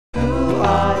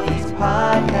are these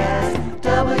podcasts?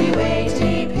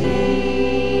 WATP.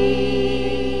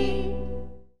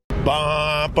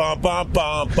 Ba, ba, ba,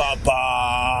 ba, ba,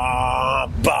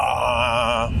 ba,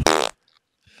 ba.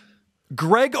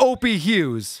 Greg Opie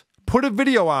Hughes put a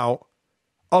video out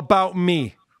about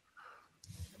me.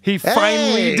 He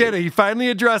finally did it. He finally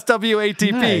addressed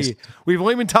WATP. Nice. We've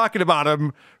only been talking about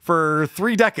him for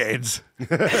 3 decades.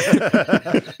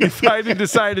 He finally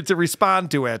decided to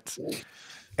respond to it.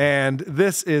 And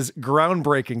this is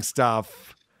groundbreaking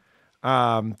stuff.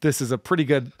 This is a pretty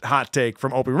good hot take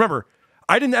from Opie. Remember,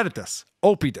 I didn't edit this.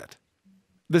 Opie did.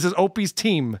 This is Opie's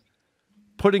team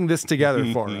putting this together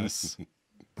for us.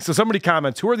 So somebody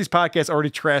comments, who are these podcasts already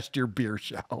trashed your beer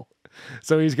show?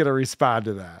 So he's going to respond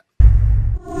to that.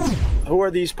 Who are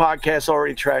these podcasts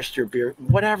already trashed your beer?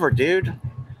 Whatever, dude.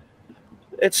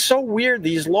 It's so weird,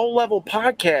 these low-level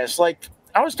podcasts. Like,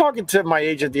 I was talking to my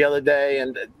agent the other day,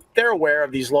 and they're aware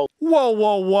of these low... Whoa,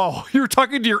 whoa, whoa. You're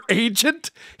talking to your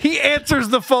agent? He answers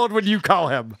the phone when you call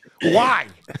him. Why?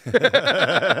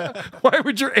 Why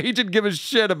would your agent give a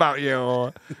shit about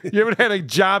you? You haven't had a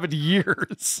job in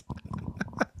years.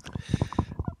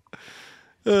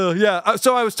 Yeah.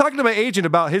 So I was talking to my agent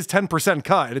about his 10%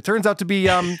 cut, and it turns out to be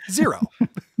 0.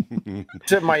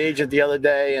 To my agent the other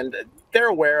day, and they're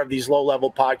aware of these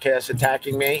low-level podcasts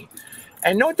attacking me.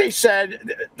 And know what they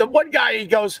said? The one guy, he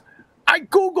goes, I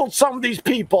Googled some of these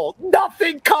people.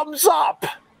 Nothing comes up.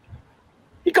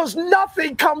 He goes,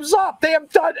 nothing comes up. They have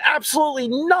done absolutely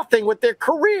nothing with their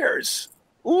careers.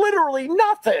 Literally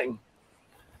nothing.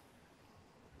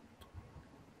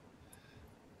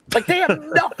 Like, they have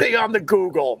nothing on the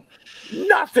Google.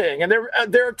 Nothing. And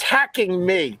they're attacking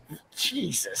me.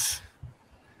 Jesus.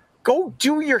 Go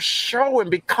do your show and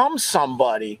become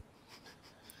somebody.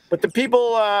 But the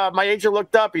people my agent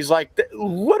looked up, he's like,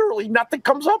 literally nothing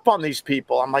comes up on these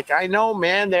people. I'm like, I know,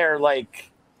 man. They're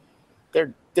like,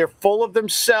 they're full of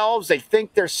themselves. They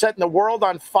think they're setting the world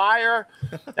on fire.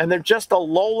 And they're just a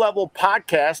low-level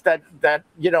podcast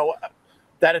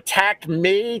that attacked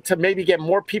me to maybe get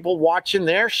more people watching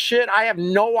their shit. I have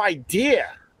no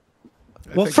idea.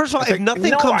 Well, first of all, if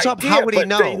nothing comes up, how would he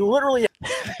know? They literally...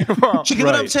 Well, Do you get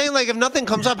what I'm saying? Like, if nothing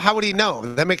comes up, how would he know?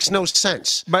 That makes no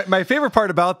sense. My favorite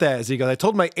part about that is he goes, I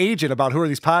told my agent about who are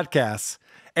these podcasts,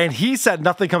 and he said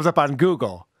nothing comes up on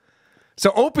Google.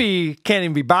 So Opie can't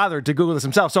even be bothered to Google this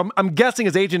himself. So I'm guessing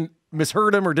his agent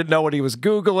misheard him or didn't know what he was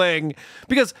Googling,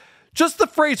 because just the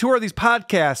phrase, who are these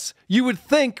podcasts, you would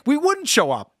think we wouldn't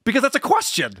show up because that's a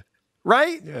question,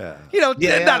 right? Yeah.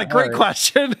 Not a great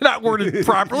question, not worded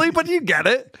properly, but you get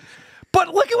it. But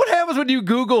look at what happens when you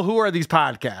Google who are these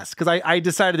podcasts, because I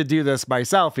decided to do this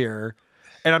myself here,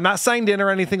 and I'm not signed in or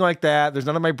anything like that. There's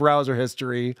none of my browser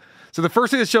history. So the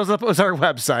first thing that shows up is our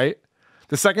website.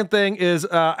 The second thing is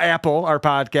Apple, our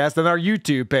podcast, then our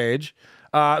YouTube page.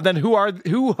 Then who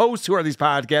hosts who are these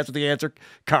podcasts with the answer,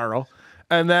 Carl.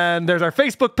 And then there's our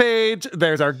Facebook page,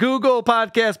 there's our Google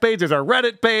podcast page, there's our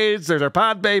Reddit page, there's our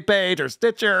Podbay page, or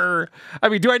Stitcher. I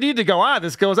mean, do I need to go on?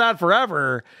 This goes on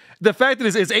forever. The fact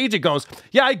that his agent goes,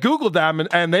 yeah, I Googled them,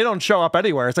 and they don't show up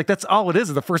anywhere. It's like, that's all it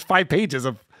is the first 5 pages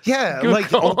of Google.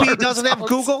 Like Opie doesn't have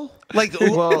Google? Like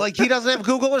he doesn't have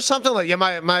Google or something? Like, yeah,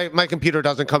 my computer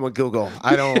doesn't come with Google.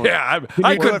 I don't. Yeah,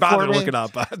 I couldn't bother to look it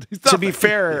up. To be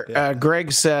fair,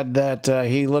 Greg said that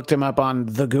he looked him up on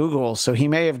the Google, so he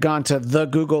may have gone to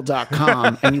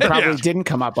thegoogle.com, and you probably didn't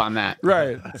come up on that.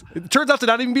 Right. It turns out to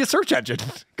not even be a search engine.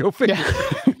 Go figure.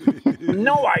 Yeah.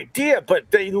 No idea, but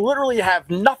they literally have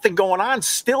nothing going on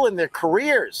still in their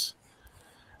careers.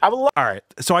 All right,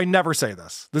 so I never say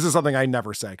this. This is something I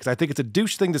never say because I think it's a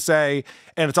douche thing to say,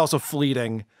 and it's also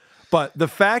fleeting. But the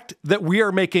fact that we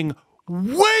are making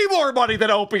way more money than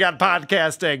Opie on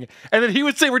podcasting, and then he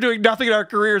would say we're doing nothing in our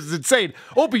careers is insane.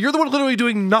 Opie, you're the one literally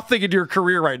doing nothing in your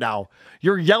career right now.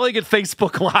 You're yelling at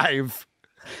Facebook Live.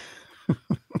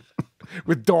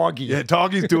 With Doggy. Yeah,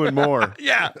 Doggy's doing more.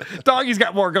 Yeah, Doggy's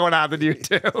got more going on than you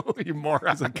do, you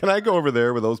moron. Like, can I go over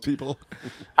there with those people?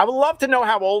 I would love to know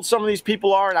how old some of these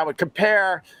people are, and I would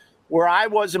compare where I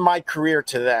was in my career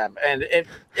to them. And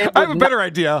I have a better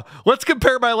idea. Let's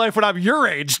compare my life when I'm your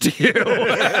age to you.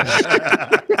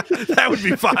 That would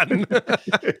be fun.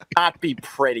 Not be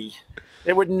pretty.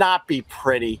 It would not be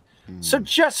pretty. So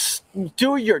just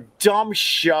do your dumb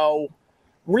show.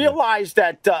 Realize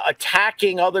that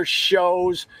attacking other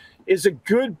shows is a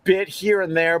good bit here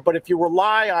and there, but if you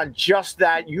rely on just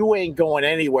that, you ain't going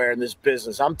anywhere in this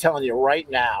business. I'm telling you right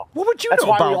now. What would you That's know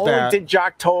why about we only that? did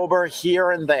Jocktober here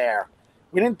and there.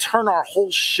 We didn't turn our whole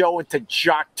show into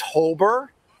Jocktober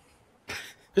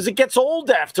because it gets old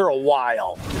after a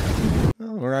while.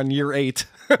 Well, we're on year 8.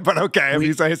 but okay, if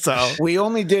you say so. We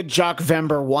only did Jock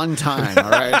Vember one time, all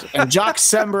right? And Jock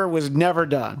Sember was never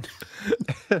done.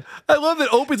 I love that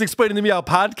Opie's explaining to me how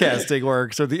podcasting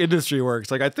works or the industry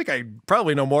works. Like, I think I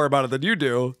probably know more about it than you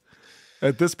do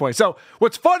at this point. So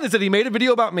what's fun is that he made a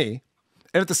video about me,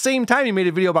 and at the same time, he made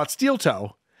a video about Steel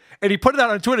Toe, and he put it out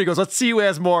on Twitter. He goes, let's see who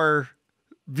has more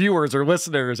viewers or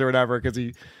listeners or whatever, because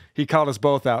he called us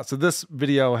both out. So this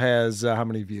video has how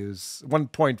many views?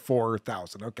 1.4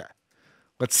 thousand. Okay.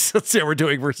 Let's see how we're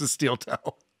doing versus Steel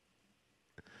Toe.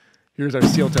 Here's our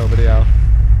Steel Toe video.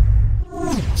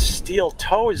 Steel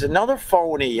Toe is another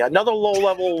phony, another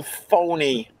low-level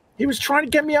phony. He was trying to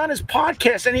get me on his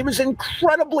podcast, and he was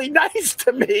incredibly nice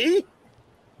to me.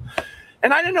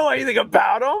 And I didn't know anything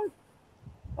about him.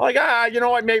 Like, you know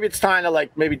what? Maybe it's time to,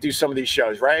 like, maybe do some of these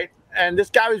shows, right? And this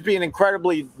guy was being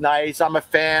incredibly nice. I'm a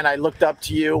fan. I looked up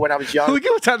to you when I was young. Look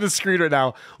at what's on the screen right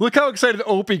now. Look how excited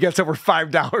Opie gets over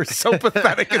 $5. So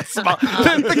pathetic and small.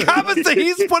 The comments that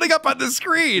he's putting up on the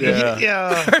screen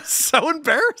are so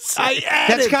embarrassing.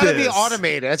 That's got to be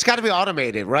automated. It's got to be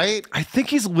automated, right? I think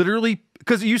he's literally,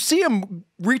 because you see him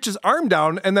reach his arm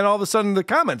down and then all of a sudden the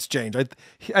comments change.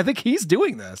 I think he's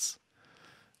doing this.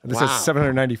 And this has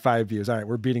 795 views. All right,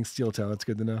 we're beating Steel Toe. That's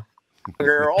good to know.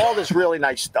 All this really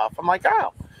nice stuff. I'm like,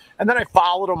 oh. And then I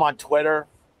followed him on Twitter.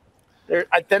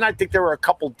 Then I think there were a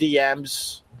couple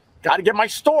DMs. Got to get my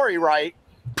story right.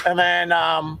 And then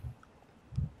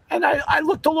and I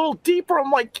looked a little deeper. I'm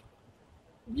like,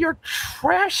 you're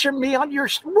trashing me on your,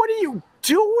 what are you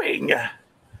doing?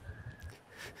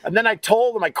 And then I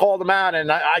called him out,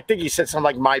 and I think he said something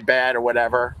like, my bad or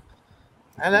whatever.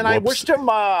 And then I wished him,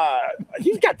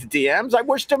 he's got the DMs. I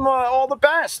wished him all the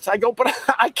best. I go, but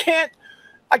I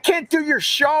can't do your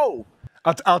show.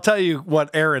 I'll tell you what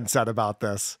Aaron said about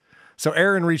this. So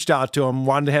Aaron reached out to him,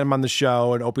 wanted to have him on the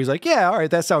show, and Opie's like, yeah, all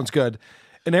right, that sounds good.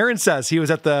 And Aaron says he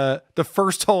was at the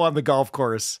first hole on the golf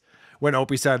course when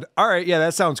Opie said, all right, yeah,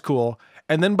 that sounds cool.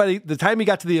 And then by the time he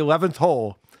got to the 11th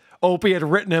hole, Opie had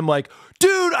written him like,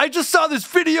 dude, I just saw this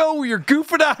video where you're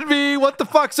goofing on me. What the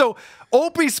fuck? So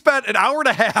Opie spent an hour and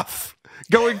a half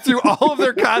going through all of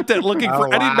their content looking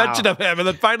for any mention of him, and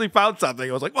then finally found something.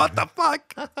 I was like, what the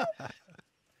fuck?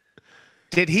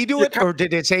 Did he do it, or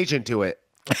did his agent do it?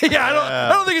 Yeah,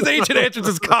 I don't think his agent answers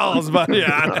his calls, but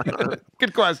yeah.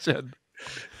 Good question.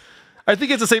 I think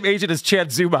it's the same agent as Chad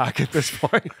Zumach at this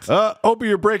point. Opie,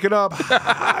 you're breaking up.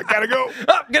 I gotta go.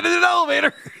 Get in an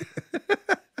elevator.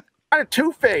 Kind of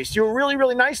two-faced. You were really,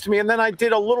 really nice to me, and then I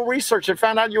did a little research and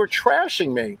found out you were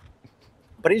trashing me.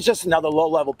 But he's just another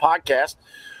low-level podcast.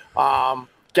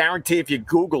 Guarantee if you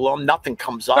Google him, nothing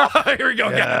comes up. Here we go.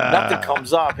 Yeah. Nothing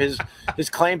comes up. His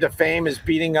claim to fame is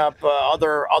beating up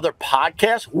other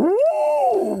podcasts.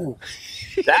 Woo!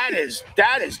 That is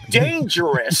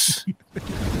dangerous.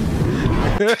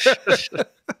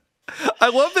 I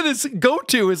love that his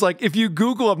go-to is like, if you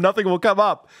Google him, nothing will come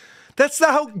up. That's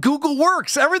not how Google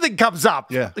works. Everything comes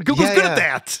up. Yeah. Google's good at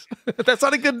that. That's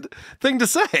not a good thing to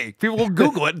say. People will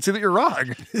Google it and see that you're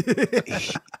wrong.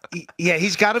 Yeah,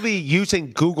 he's got to be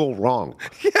using Google wrong.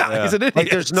 Yeah, he's an idiot.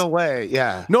 Like, there's no way.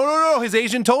 Yeah. No. His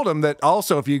agent told him that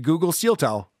also if you Google Steel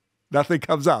Toe, nothing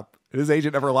comes up. His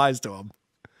agent never lies to him.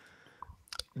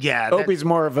 Yeah. Opie's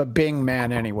more of a Bing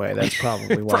man anyway. That's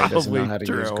probably why he doesn't know how to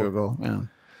Probably use true. Google. Yeah.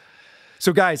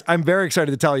 So, guys, I'm very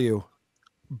excited to tell you,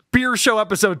 Beer Show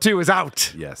episode 2 is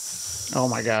out. Yes. Oh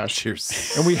my gosh.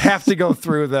 Cheers. And we have to go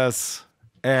through this.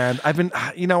 And I've been,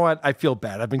 you know what? I feel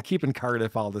bad. I've been keeping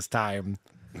Cardiff all this time.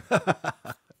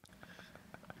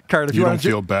 Cardiff, You you don't want to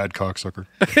feel bad, cocksucker.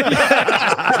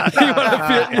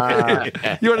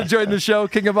 you want to join the show,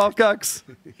 King of All Cucks?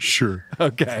 Sure.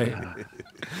 Okay.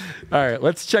 All right,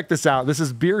 let's check this out. This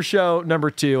is Beer Show number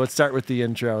 2. Let's start with the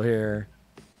intro here.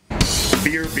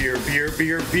 Beer, beer, beer,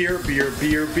 beer, beer, beer,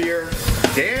 beer, beer.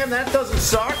 Damn, that doesn't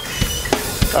suck.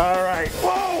 All right.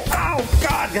 Whoa, oh,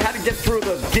 God. I had to get through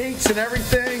the gates and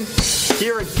everything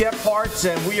here at Gebhard's,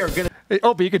 and we are going to. Hey,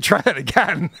 Opie, you could try that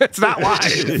again. It's not live.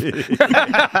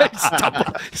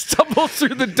 He stumbles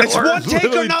through the door. It's one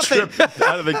take or nothing.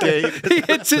 Out of the gate. He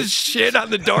hits his shit on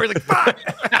the door. He's like, fuck.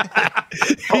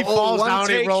 He falls one down,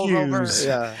 he take rolls over. use.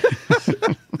 Yeah.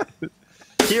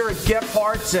 here at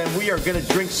Gebhard's, and we are going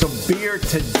to drink some beer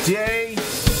today.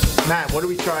 Matt, what are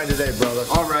we trying today, brother?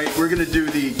 All right, we're going to do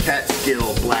the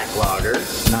Catskill Black Lager.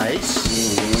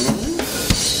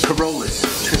 Nice.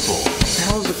 Corollas Triple.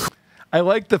 How's the I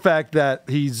like the fact that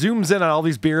he zooms in on all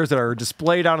these beers that are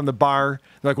displayed out in the bar.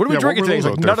 They're like, what are we drinking today? He's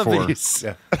like, none of these.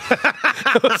 Yeah.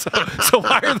 so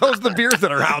why are those the beers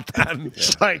that are out then?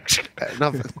 It's like,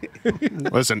 nothing.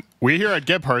 Listen, we here at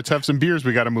Gebhard's have some beers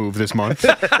we got to move this month.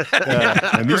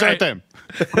 And these aren't them.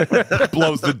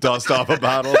 Blows the dust off a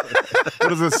bottle. What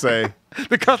does this say?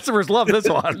 The customers love this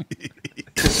one.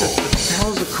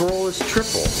 How's the Corolla's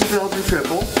triple? Belgian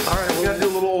triple. All right, We got to do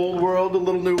a little old world, a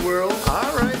little new world.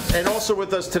 all right. And also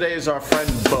with us today is our friend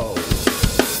Bo.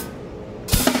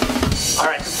 All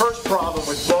right, the first problem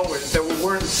with Bo is that we're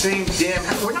wearing the same damn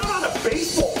hat. We're not on a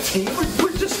baseball team.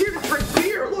 We're just here to drink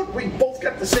beer. Look, we both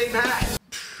got the same hat.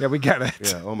 Yeah, we get it.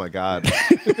 Yeah. Oh my God.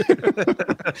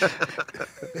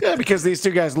 Yeah, because these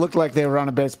two guys looked like they were on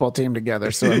a baseball team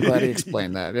together. So I'm glad he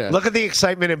explained that. Yeah. Look at the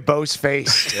excitement in Bo's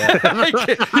face.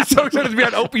 He's so excited to be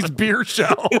on Opie's beer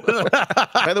show.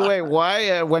 By the way,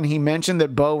 why when he mentioned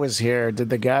that Bo was here,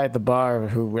 did the guy at the bar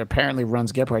who apparently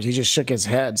runs Gebhard, he just shook his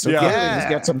head. So clearly he's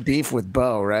got some beef with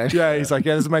Bo, right? Yeah, he's like,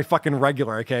 yeah, this is my fucking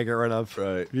regular I can't get rid of.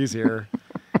 Right. He's here.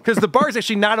 Because the bar's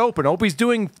actually not open. Opie's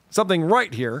doing something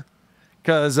right here.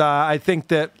 Because I think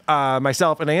that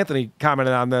myself and Anthony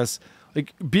commented on this.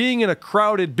 Like, being in a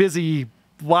crowded, busy,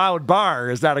 loud bar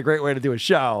is not a great way to do a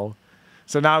show.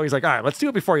 So now he's like, all right, let's do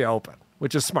it before you open,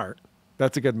 which is smart.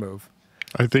 That's a good move.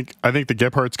 I think the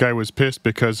Gebhard's guy was pissed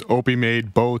because Opie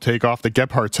made Bo take off the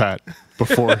Gebhard's hat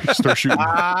before he started shooting.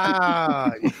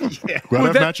 Yeah. We gotta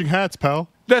have matching hats, pal.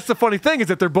 That's the funny thing is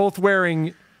that they're both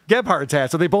wearing Gebhard's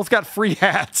hats. So they both got free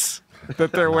hats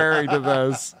that they're wearing to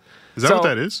this. Is that what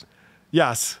that is?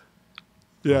 Yes.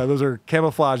 Yeah, those are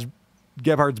camouflage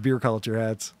Gebhard's beer culture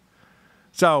hats.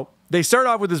 So they start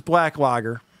off with this black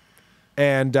lager.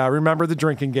 And remember the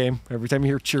drinking game. Every time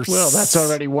you hear cheers. Well, that's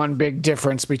already one big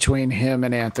difference between him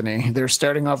and Anthony. They're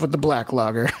starting off with the black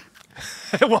lager.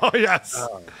 Well, yes.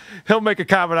 He'll make a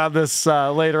comment on this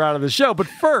later on in the show. But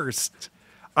first,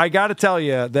 I got to tell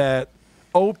you that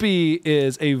Opie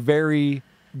is a very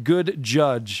good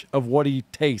judge of what he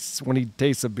tastes when he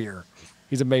tastes a beer.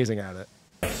 He's amazing at it.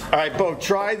 All right, Bo,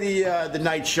 try the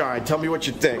Night Shine. Tell me what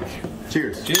you think.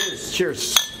 Cheers. Cheers.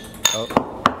 Cheers.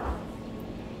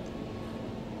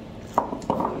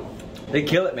 They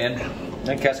kill it, man.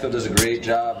 And Casco does a great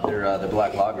job. They're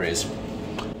black lageres.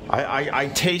 I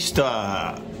taste,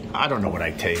 I don't know what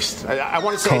I taste. I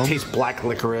want to say I taste black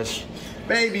licorice.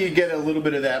 Maybe you get a little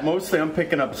bit of that. Mostly I'm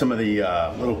picking up some of the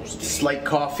little slight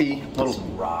coffee,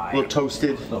 rye. little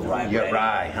toasted. Little rye You got bread.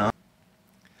 rye, huh?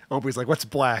 Opie's like, what's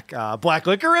black? Black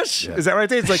licorice? Yeah. Is that what I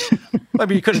taste? Like, I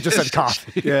mean, you could have just said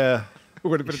coffee. Yeah. It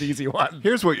would have been an easy one.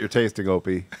 Here's what you're tasting,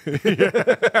 Opie.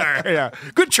 Yeah.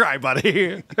 Good try,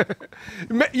 buddy.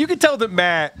 You can tell that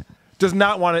Matt does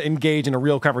not want to engage in a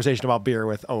real conversation about beer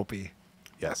with Opie.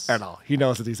 Yes. At all. He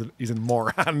knows that he's a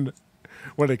moron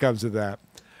when it comes to that.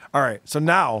 All right. So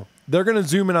now they're going to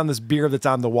zoom in on this beer that's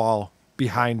on the wall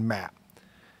behind Matt.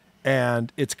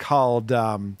 And it's called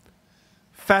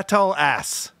Fatal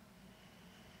Ass.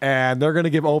 And they're going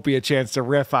to give Opie a chance to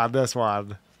riff on this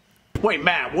one. Wait,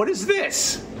 Matt, what is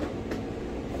this?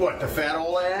 What, the fat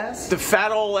old ass? The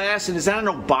fat old ass, and is that an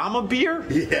Obama beer?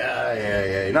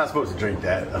 Yeah. You're not supposed to drink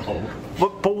that. No.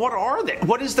 But what are they?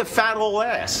 What is the fat old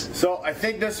ass? So I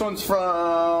think this one's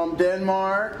from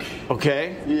Denmark.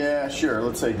 Okay. Yeah, sure.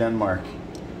 Let's say Denmark.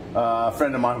 A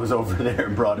friend of mine was over there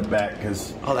and brought it back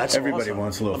because that's everybody awesome.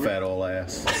 wants a little fat old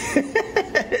ass.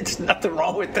 It's nothing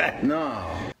wrong with that. No.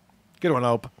 Good one,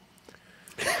 Ope.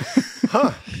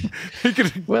 Huh. He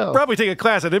could probably take a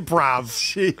class at improv.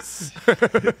 Jeez.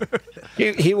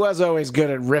 He was always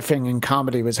good at riffing, and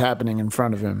comedy was happening in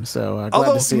front of him. So glad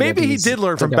although to see maybe that he he's did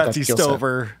learn from got that Betsy skill set.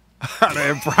 Stover how to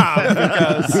improv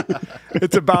because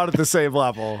it's about at the same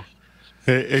level.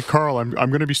 Hey, Carl, I'm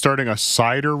going to be starting a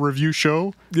cider review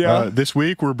show. Yeah. This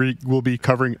week we'll be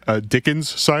covering Dickens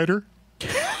cider.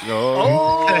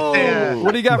 Oh,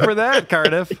 what do you got for that,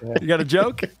 Cardiff? You got a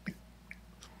joke?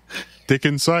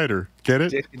 Dickens cider. Get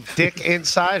it? Dick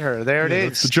inside her. There it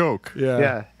That's the is. joke.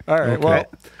 Yeah. All right. Okay.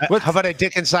 Well, How about a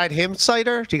dick inside him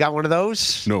cider? Do you got one of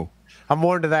those? No. I'm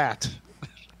more into that.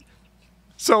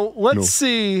 so let's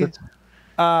see. The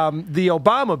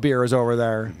Obama beer is over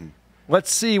there. Let's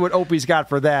see what Opie's got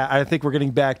for that. I think we're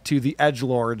getting back to the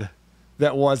edgelord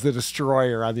that was the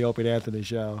destroyer on the Opie and Anthony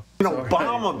show. An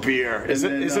Obama beer. Is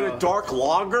it a dark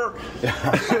lager?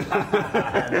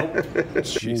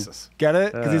 Jesus. Get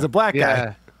it? Because he's a black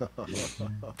guy.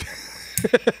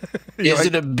 Is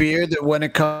it a beer that when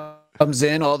it comes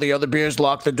in, all the other beers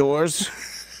lock the doors?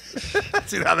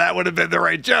 See, now that would have been the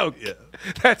right joke. Yeah.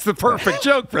 That's the perfect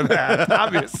joke for that,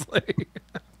 obviously.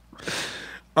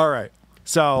 All right.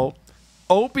 So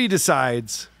Opie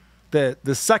decides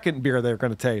the second beer they're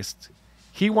going to taste,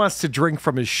 he wants to drink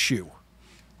from his shoe.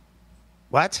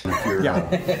 What?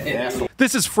 Yeah.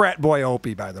 This is frat boy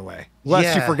Opie, by the way.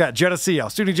 Lest you forget, Geneseo,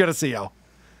 Student Geneseo.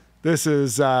 This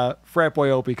is frat boy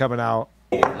Opie coming out.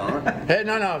 Hey,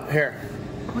 no, here.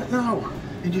 What? No.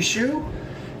 In your shoe?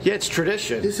 Yeah, it's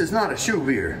tradition. This is not a shoe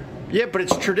beer. Yeah, but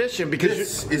it's tradition because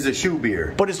this is a shoe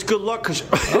beer. But it's good luck because.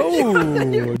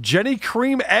 Oh, Jenny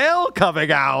Cream Ale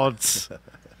coming out.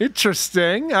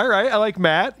 Interesting. All right, I like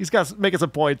Matt. He's got making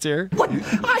some points here. What?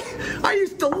 I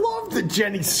used to love the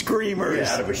Jenny Screamers.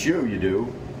 Yeah, out of a shoe, you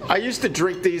do. I used to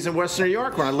drink these in Western New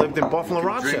York when I lived in Buffalo,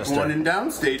 Rochester. Drink one in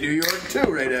downstate New York too,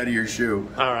 right out of your shoe.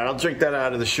 All right, I'll drink that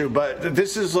out of the shoe. But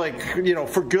this is like,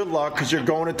 for good luck because you're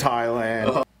going to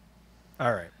Thailand.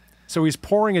 All right. So he's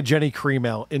pouring a Jenny Cream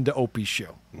Ale into Opie's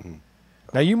shoe. Mm-hmm.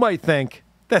 Now you might think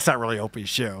that's not really Opie's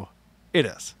shoe. It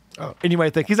is. Oh. And you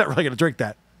might think he's not really going to drink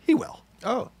that. He will.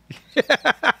 Oh.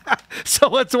 So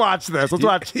let's watch this. Let's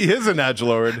watch. He is an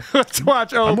edgelord. Let's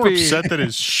watch Opie. I'm more upset that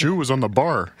his shoe was on the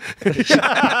bar. Yeah.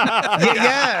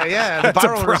 The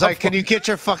bar owner's like, can you get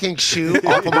your fucking shoe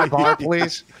off of my bar,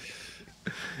 please?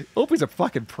 Opie's a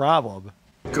fucking problem.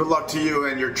 Good luck to you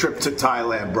and your trip to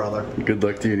Thailand, brother. Good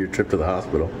luck to you and your trip to the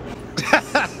hospital.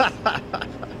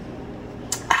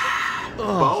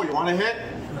 Bo, you want to hit?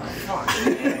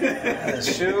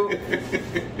 Shoe.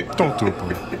 Don't do it,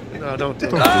 boy. No, don't do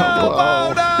it.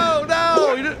 No.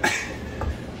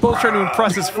 Both trying to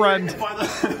impress his friend.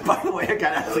 By the way, I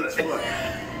got athlete's foot.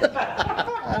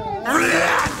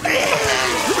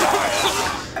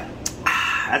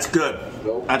 That's good.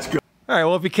 That's good. All right,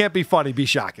 well, if he can't be funny, be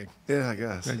shocking. Yeah, I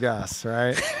guess.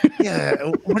 Right?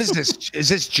 Yeah, what is this? Is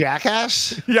this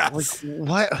Jackass? Yes. Like,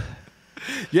 what?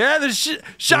 Yeah, the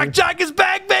shock jock is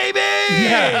back, baby!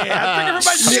 Yeah, I'm drinking from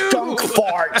my shoe! Skunk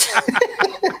fart.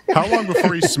 How long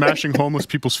before he's smashing homeless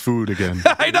people's food again?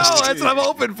 I know, that's what I'm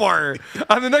hoping for.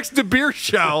 On the next De Beer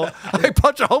show, I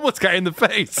punch a homeless guy in the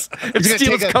face and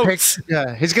steal his coats.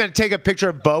 He's going to take a picture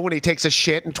of Bo when he takes a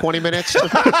shit in 20 minutes.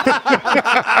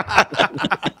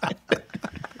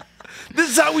 This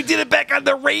is how we did it back on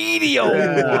the radio.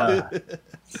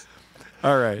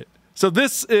 All right. So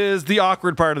this is the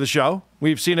awkward part of the show.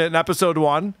 We've seen it in episode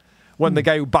 1 when the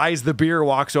guy who buys the beer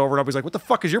walks over and he's like, what the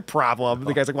fuck is your problem?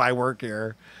 The guy's like, well, I work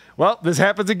here. Well, this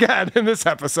happens again in this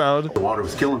episode. The water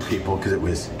was killing people because it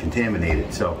was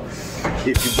contaminated. So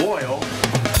if you boil,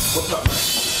 what's up?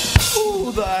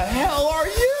 Who the hell are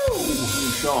you?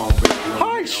 Sean.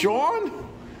 Hi, Sean.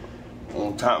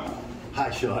 Long time. Hi,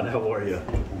 Sean. How are you?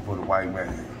 For the white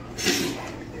man.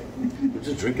 We're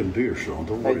just drinking beer, Sean.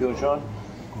 Don't worry. How you doing, Sean?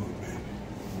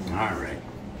 All right.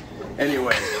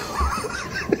 Anyway.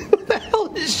 Who the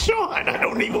hell is Sean? I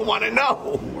don't even want to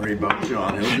know. Don't worry about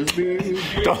Sean. He'll just be.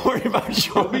 Don't worry about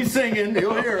Sean. He'll be singing.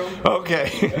 You'll hear him. Okay.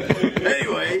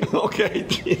 Anyway. Okay.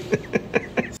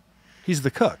 He's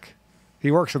the cook.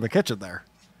 He works in the kitchen there.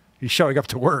 He's showing up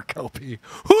to work, Opie.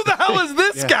 Who the hell is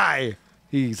this guy?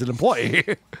 He's an employee.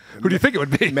 Who do you think it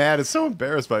would be? Matt is so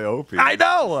embarrassed by Opie. I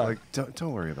know. Like,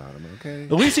 don't worry about him, okay?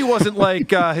 At least he wasn't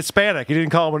like Hispanic. He didn't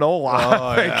call him an Ola.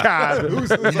 Oh, Thank God. Who's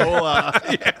this Ola?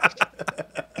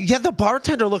 Yeah, the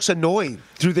bartender looks annoyed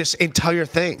through this entire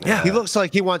thing. Yeah. He looks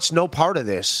like he wants no part of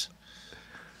this.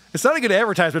 It's not a good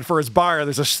advertisement for his bar.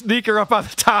 There's a sneaker up on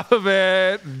the top of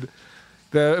it. And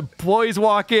the employees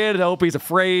walk in and Opie's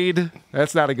afraid.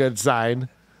 That's not a good sign.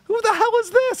 Who the hell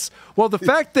is this? Well, the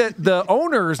fact that the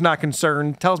owner is not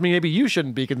concerned tells me maybe you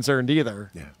shouldn't be concerned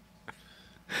either. Yeah.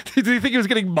 Did you think he was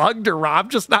getting mugged or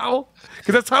robbed just now?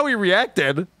 Because that's how he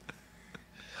reacted.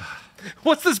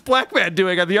 What's this black man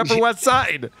doing on the Upper West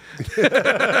Side?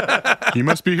 He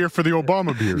must be here for the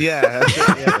Obama beer. Yeah.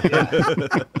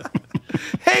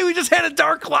 Hey, we just had a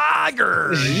dark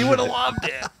lager. You would have loved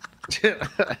it.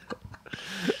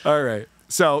 All right.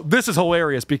 So this is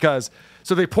hilarious because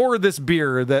they poured this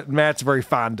beer that Matt's very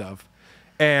fond of.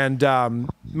 And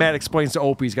Matt explains to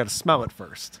Opie he's got to smell it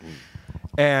first.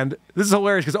 And this is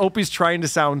hilarious because Opie's trying to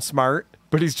sound smart,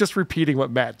 but he's just repeating what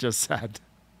Matt just said.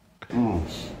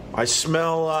 I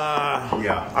smell,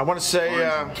 I want to say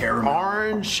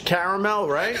orange caramel,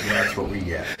 right? Yeah, that's what we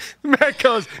get. Matt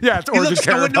goes, yeah, it's orange and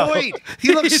caramel. He looks so annoyed.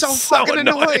 He looks so fucking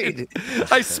annoyed.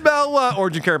 I smell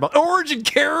orange and caramel. Orange and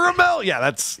caramel? Yeah,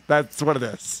 that's what it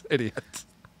is, idiot.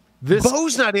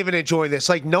 Bo's not even enjoying this.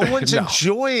 Like, no one's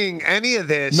enjoying any of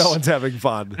this. No one's having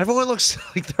fun. Everyone looks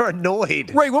like they're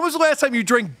annoyed. Ray, when was the last time you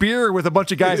drank beer with a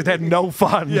bunch of guys that had no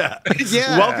fun? Yeah.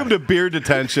 Yeah. Welcome to Beer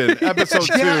Detention, episode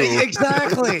 2. Yeah,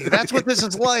 exactly. That's what this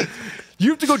is like.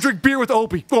 You have to go drink beer with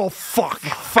Opie. Oh, fuck.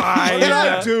 Fine.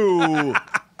 I do.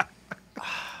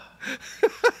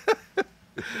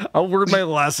 I'll learn my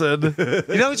lesson.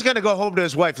 You know he's gonna go home to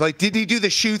his wife. Like, did he do the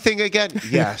shoe thing again?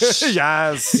 Yes.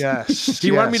 Yes. Yes.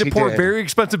 He wanted me to pour did. very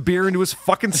expensive beer into his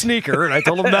fucking sneaker, and I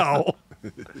told him no.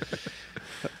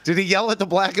 Did he yell at the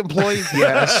black employee?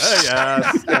 Yes.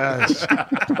 Yes. Yes.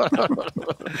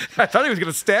 I thought he was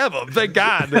going to stab him. Thank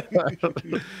God.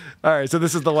 All right, so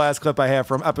this is the last clip I have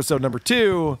from episode number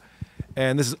 2,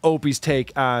 and this is Opie's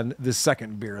take on the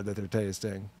second beer that they're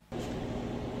tasting.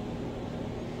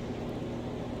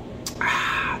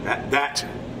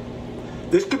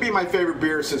 This could be my favorite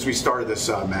beer since we started this,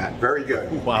 Matt. Very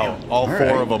good. Wow, all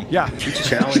four of them. Yeah.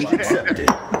 Challenge accepted.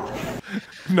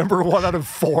 Number 1 out of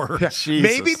 4. Jesus.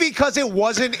 Maybe because it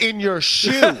wasn't in your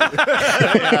shoe.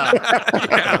 Yeah.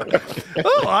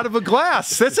 Oh, out of a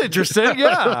glass. That's interesting.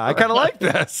 Yeah, I kind of like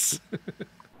this.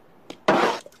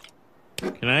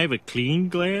 Can I have a clean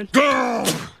glass? Go!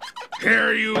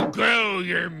 Here you go,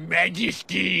 your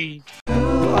majesty. Who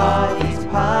are these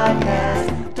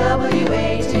podcasts?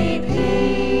 WATP.